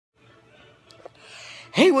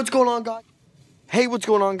Hey, what's going on, guys? Hey, what's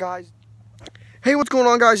going on, guys? Hey, what's going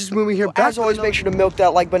on, guys? It's Moo Moo here. As always, make sure to milk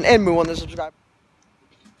that like button and Moo on the subscribe.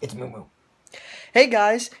 It's Moo Moo. Hey,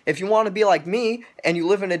 guys, if you want to be like me and you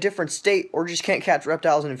live in a different state or just can't catch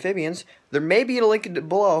reptiles and amphibians, there may be a link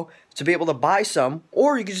below to be able to buy some,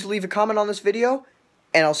 or you can just leave a comment on this video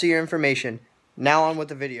and I'll see your information. Now on with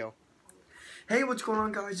the video. Hey, what's going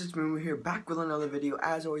on, guys? It's Moo Moo here, back with another video.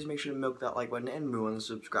 As always, make sure to milk that like button and Moo on the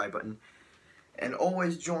subscribe button. And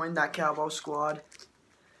always join that cowboy squad.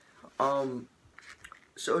 So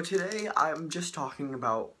today I'm just talking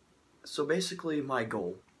about, basically my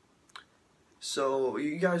goal. So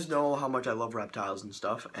you guys know how much I love reptiles and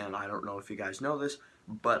stuff, and I don't know if you guys know this,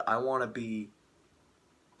 but I want to be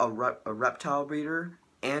a reptile breeder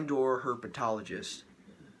and or herpetologist.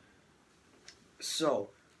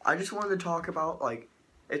 So I just wanted to talk about, like,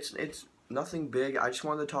 it's nothing big. I just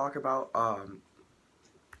wanted to talk about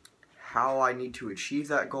how I need to achieve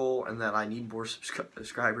that goal, and that I need more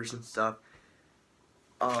subscribers and stuff.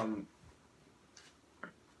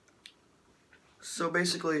 So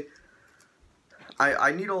basically,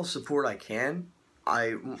 I need all the support I can.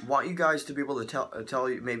 I want you guys to be able to tell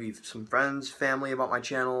you, maybe some friends, family, about my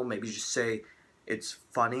channel. Maybe just say it's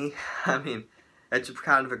funny. I mean, it's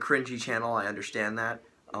kind of a cringy channel, I understand that.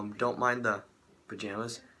 Don't mind the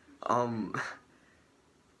pajamas.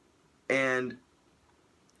 And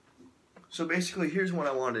so basically, here's what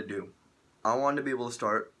I want to do. I want to be able to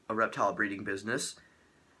start a reptile breeding business,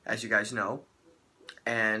 as you guys know,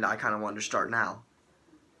 and I kind of want to start now.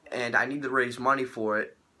 And I need to raise money for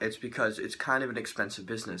it. It's because it's kind of an expensive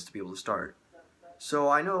business to be able to start. So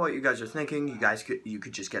I know what you guys are thinking. You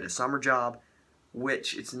could just get a summer job,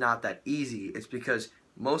 which it's not that easy. It's because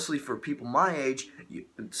mostly for people my age,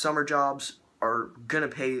 summer jobs are gonna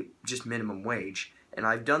pay just minimum wage. And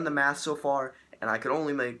I've done the math so far, and I could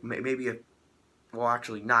only make maybe well,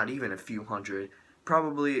 actually not even a few hundred,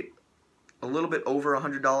 probably a little bit over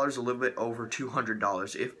 $100, a little bit over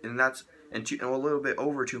 $200, and a little bit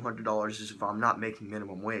over $200 is if I'm not making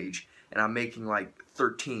minimum wage, and I'm making like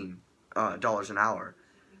 $13 an hour.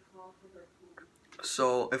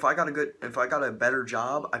 So if I got a better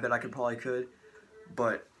job, I bet I could,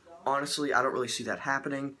 but honestly, I don't really see that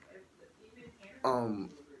happening. So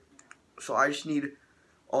I just need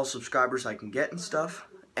all subscribers I can get and stuff,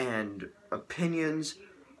 and opinions,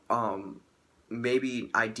 maybe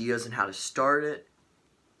ideas on how to start it.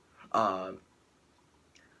 I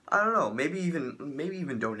don't know, maybe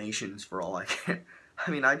even donations for all I can.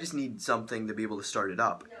 I mean, I just need something to be able to start it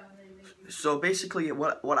up. So basically,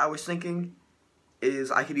 what I was thinking is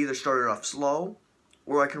I could either start it off slow,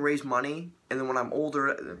 or I can raise money, and then when I'm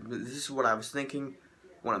older, this is what I was thinking,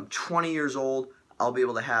 when I'm 20 years old, I'll be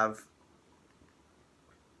able to have,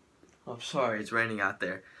 I'm sorry, it's raining out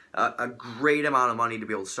there, a great amount of money to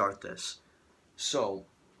be able to start this. So,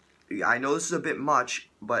 I know this is a bit much,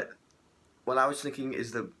 but what I was thinking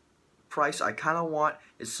is the price I kind of want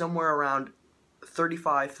is somewhere around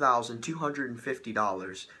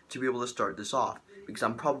 $35,250 to be able to start this off, because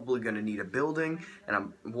I'm probably going to need a building,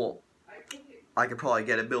 and I could probably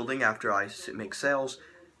get a building after I make sales,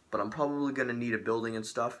 but I'm probably going to need a building and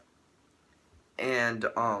stuff. And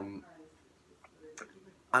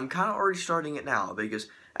I'm kind of already starting it now, because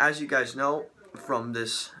as you guys know from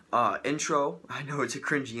this intro, I know it's a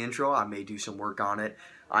cringy intro, I may do some work on it,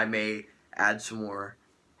 I may add some more,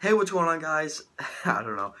 hey, what's going on, guys? I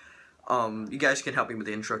don't know. You guys can help me with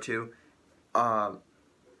the intro too. Let's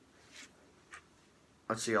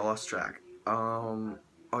see, I lost track. Oh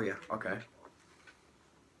yeah, okay.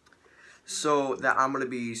 So that I'm going to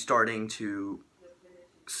be starting to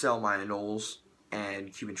sell my anoles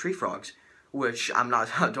and Cuban tree frogs, which I'm not,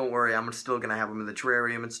 don't worry, I'm still going to have them in the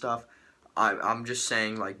terrarium and stuff. I'm just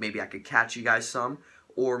saying, like, maybe I could catch you guys some,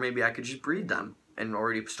 or maybe I could just breed them and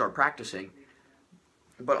already start practicing.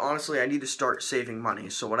 But honestly, I need to start saving money.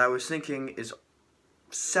 So what I was thinking is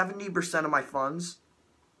 70% of my funds,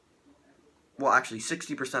 well, actually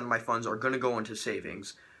 60% of my funds are going to go into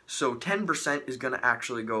savings. So 10% is going to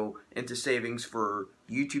actually go into savings for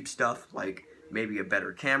YouTube stuff, like maybe a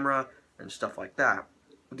better camera and stuff like that.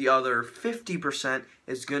 The other 50%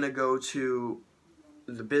 is going to go to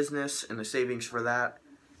the business and the savings for that.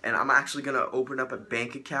 And I'm actually going to open up a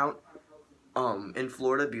bank account in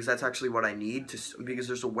Florida, because that's actually what I need because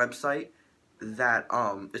there's a website that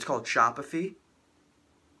it's called Shopify,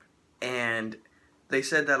 and they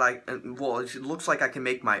said that well, it looks like I can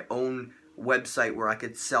make my own website where I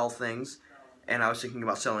could sell things, and I was thinking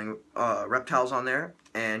about selling reptiles on there.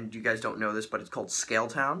 And you guys don't know this, but it's called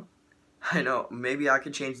Scaletown. I know, maybe I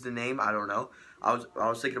could change the name, I don't know. I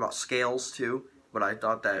was thinking about Scales too, but I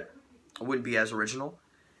thought that wouldn't be as original.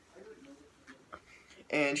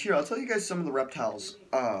 And here, I'll tell you guys some of the reptiles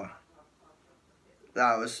that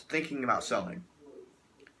I was thinking about selling.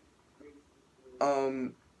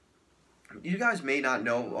 You guys may not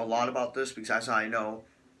know a lot about this, because as I know,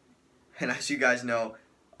 and as you guys know,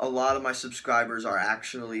 a lot of my subscribers are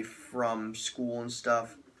actually from school and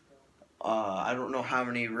stuff. I don't know how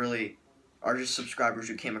many really are just subscribers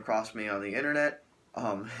who came across me on the internet.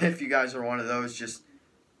 If you guys are one of those, just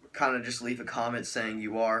kind of just leave a comment saying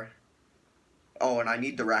you are. Oh, and I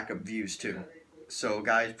need the rack up views too. So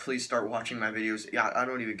guys, please start watching my videos. Yeah, I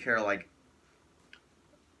don't even care, like,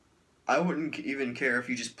 I wouldn't even care if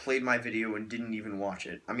you just played my video and didn't even watch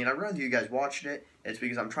it. I mean, I'd rather you guys watched it. It's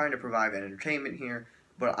because I'm trying to provide entertainment here,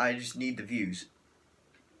 but I just need the views.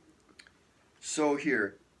 So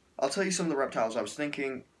here, I'll tell you some of the reptiles I was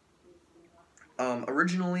thinking.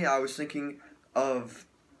 Originally, I was thinking of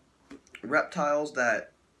reptiles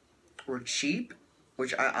that were cheap,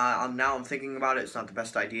 which now I'm thinking about it. It's not the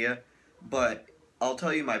best idea, but I'll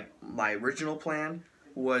tell you my original plan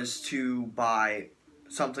was to buy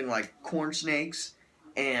something like corn snakes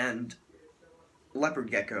and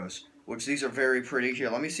leopard geckos, which these are very pretty. Here,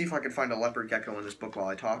 let me see if I can find a leopard gecko in this book while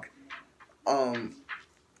I talk.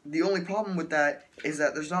 The only problem with that is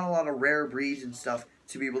that there's not a lot of rare breeds and stuff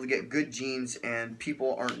to be able to get good genes, and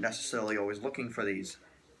people aren't necessarily always looking for these.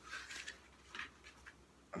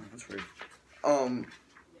 Oh, that's weird.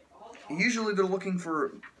 Usually they're looking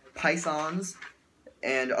for pythons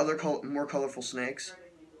and other more colorful snakes.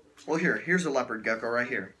 Well, here's a leopard gecko right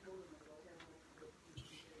here.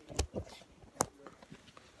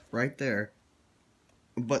 Right there.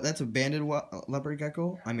 But that's a banded leopard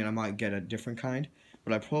gecko. I mean, I might get a different kind,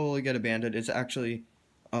 but I probably get a banded. It's actually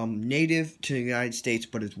native to the United States,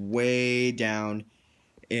 but it's way down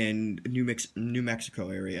in New Mexico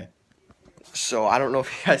area. So I don't know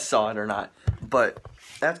if you guys saw it or not, but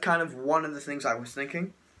that's kind of one of the things I was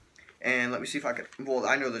thinking. And let me see if I can. Well,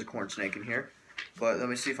 I know there's a corn snake in here, but let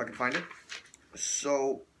me see if I can find it.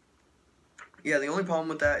 So yeah, the only problem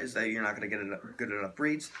with that is that you're not going to get good enough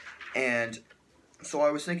breeds. And so I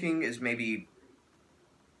was thinking is maybe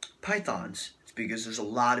pythons. It's because there's a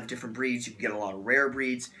lot of different breeds. You can get a lot of rare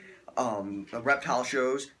breeds. Reptile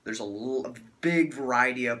shows, there's a big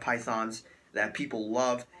variety of pythons that people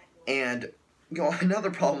love. And you know,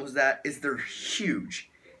 another problem with that is they're huge.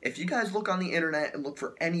 If you guys look on the internet and look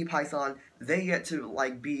for any python, they get to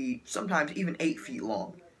like be sometimes even 8 feet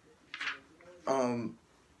long.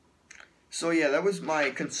 So yeah, that was my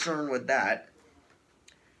concern with that.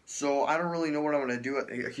 So I don't really know what I'm going to do.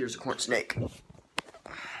 Here's a corn snake.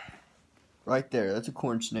 Right there, that's a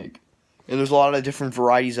corn snake. And there's a lot of different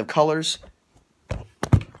varieties of colors.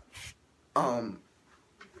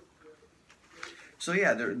 So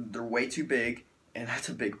yeah, they're way too big, and that's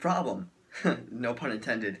a big problem. No pun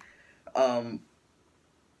intended.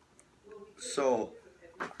 So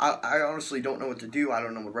I honestly don't know what to do. I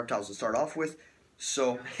don't know what reptiles to start off with.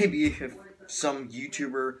 So maybe if some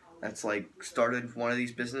YouTuber that's like started one of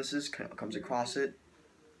these businesses comes across it,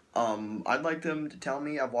 I'd like them to tell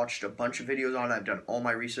me. I've watched a bunch of videos on it. I've done all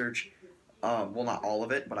my research. Well, not all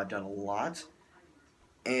of it, but I've done a lot.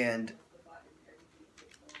 And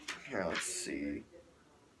here, let's see.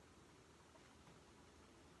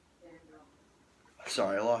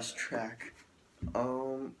 Sorry, I lost track.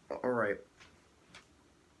 Alright.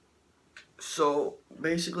 So,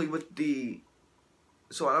 basically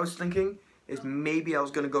so what I was thinking is maybe I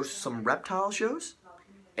was going to go to some reptile shows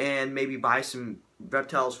and maybe buy some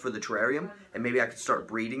reptiles for the terrarium, and maybe I could start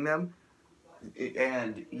breeding them.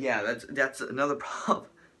 And yeah, that's another problem.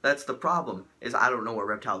 That's the problem, is I don't know what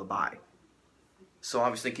reptile to buy. So I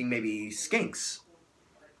was thinking maybe skinks.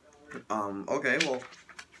 Okay, well,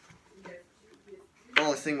 the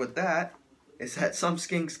only thing with that is that some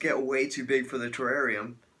skinks get way too big for the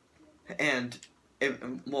terrarium, and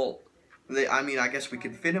I mean, I guess we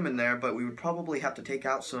could fit them in there, but we would probably have to take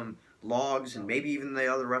out some logs and maybe even the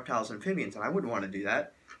other reptiles and amphibians, and I wouldn't want to do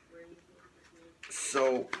that.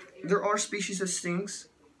 So there are species of skinks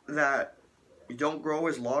that don't grow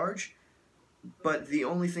as large, but the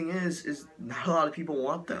only thing is not a lot of people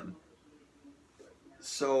want them.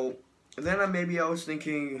 So then I was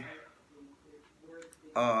thinking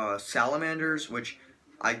salamanders, which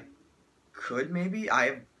I could maybe. I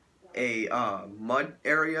have a mud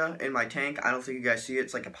area in my tank. I don't think you guys see it.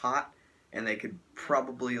 It's like a pot, and they could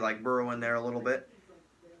probably like burrow in there a little bit.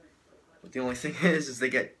 But the only thing is they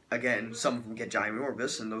get, again, some of them get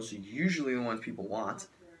ginormous, and those are usually the ones people want.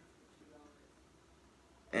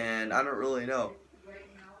 And I don't really know.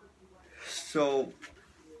 So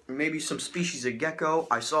maybe some species of gecko.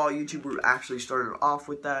 I saw a YouTuber who actually started off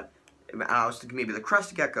with that. and I was thinking maybe the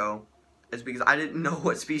crested gecko is because I didn't know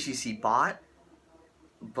what species he bought.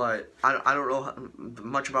 But I don't know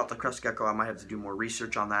much about the crested gecko. I might have to do more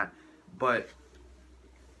research on that. But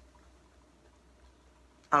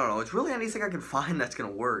I don't know. It's really anything I can find that's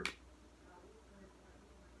going to work.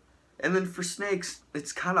 And then for snakes,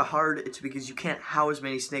 it's kind of hard. It's because you can't house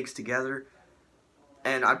many snakes together.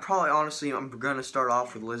 And I'm going to start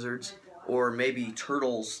off with lizards. Or maybe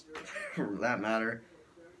turtles, for that matter.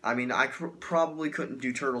 I mean, I probably couldn't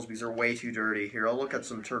do turtles because they're way too dirty. Here, I'll look at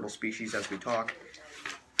some turtle species as we talk.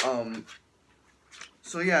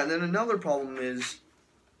 So yeah, and then another problem is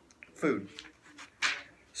food.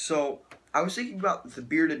 So, I was thinking about the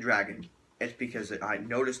bearded dragon. It's because I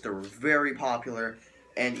noticed they were very popular,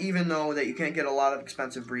 and even though that you can't get a lot of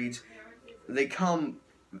expensive breeds, they come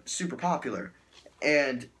super popular.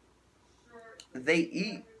 And they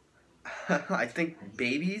eat, I think,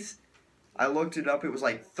 babies. I looked it up, it was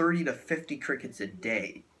like 30 to 50 crickets a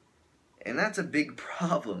day. And that's a big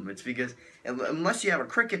problem. It's because, unless you have a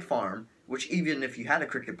cricket farm, which even if you had a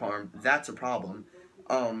cricket farm, that's a problem,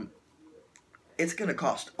 it's going to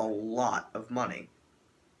cost a lot of money.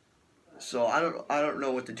 So I don't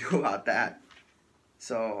know what to do about that.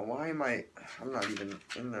 So why am I'm not even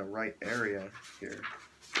in the right area here.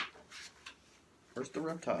 Where's the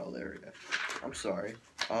reptile area? I'm sorry.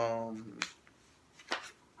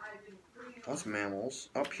 That's mammals.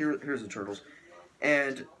 Up here, here's the turtles.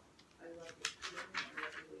 And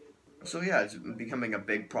so yeah, it's becoming a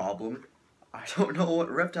big problem. I don't know what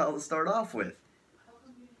reptile to start off with.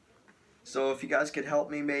 So if you guys could help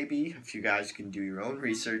me, maybe, if you guys can do your own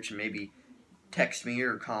research and maybe text me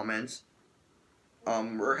or comments,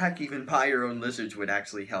 or heck, even buy your own lizards would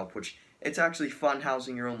actually help, which it's actually fun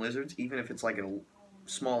housing your own lizards, even if it's like a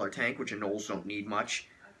smaller tank, which anoles don't need much.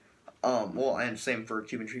 Well, and same for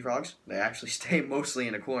Cuban tree frogs. They actually stay mostly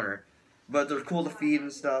in a corner, but they're cool to feed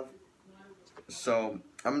and stuff. So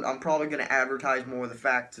I'm probably gonna advertise more the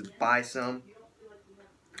fact to buy some.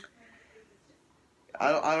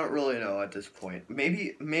 I don't really know at this point.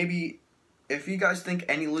 Maybe if you guys think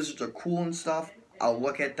any lizards are cool and stuff, I'll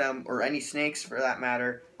look at them, or any snakes for that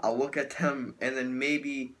matter. I'll look at them, and then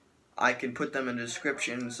maybe I can put them in the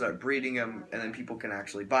description, start breeding them, and then people can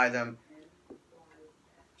actually buy them.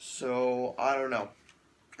 So I don't know.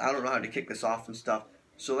 I don't know how to kick this off and stuff.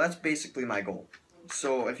 So that's basically my goal.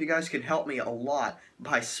 So if you guys can help me a lot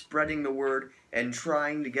by spreading the word and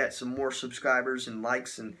trying to get some more subscribers and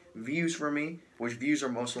likes and views for me, which views are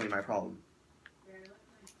mostly my problem.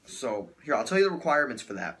 So here, I'll tell you the requirements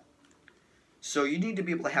for that. So you need to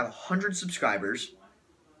be able to have 100 subscribers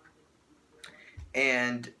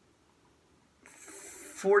and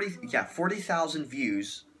 40,000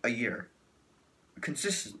 views a year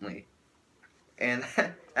consistently. And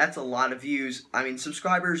that's a lot of views. I mean,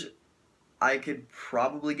 subscribers I could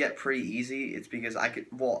probably get pretty easy. It's because I could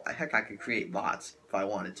create bots if I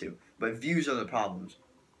wanted to. But views are the problems.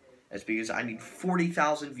 It's because I need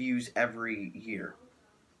 40,000 views every year.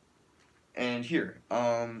 And here, do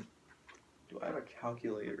I have a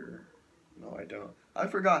calculator? No, I don't. I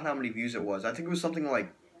forgot how many views it was. I think it was something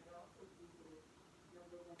like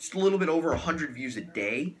just a little bit over 100 views a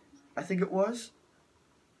day, I think it was.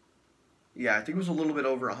 Yeah, I think it was a little bit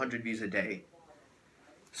over 100 views a day.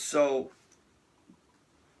 So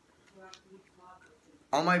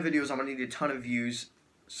on my videos, I'm going to need a ton of views.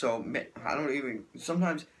 So I don't even,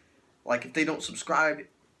 sometimes, like, if they don't subscribe,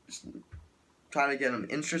 just trying to get them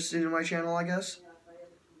interested in my channel, I guess.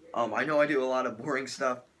 I know I do a lot of boring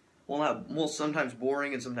stuff. Well, sometimes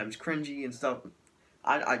boring and sometimes cringy and stuff.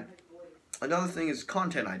 Another thing is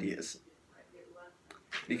content ideas.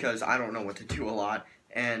 Because I don't know what to do a lot.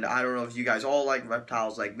 And I don't know if you guys all like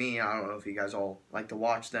reptiles like me. I don't know if you guys all like to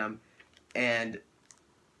watch them. And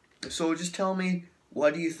so just tell me,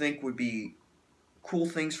 what do you think would be cool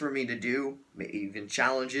things for me to do? Maybe even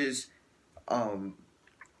challenges.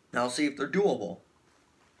 I'll see if they're doable.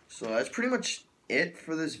 So that's pretty much it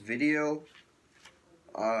for this video.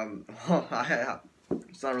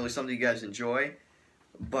 It's not really something you guys enjoy.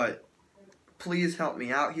 But please help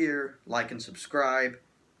me out here. Like and subscribe.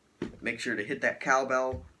 Make sure to hit that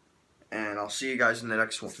cowbell, and I'll see you guys in the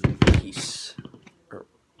next one. Peace.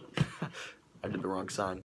 I did the wrong sign.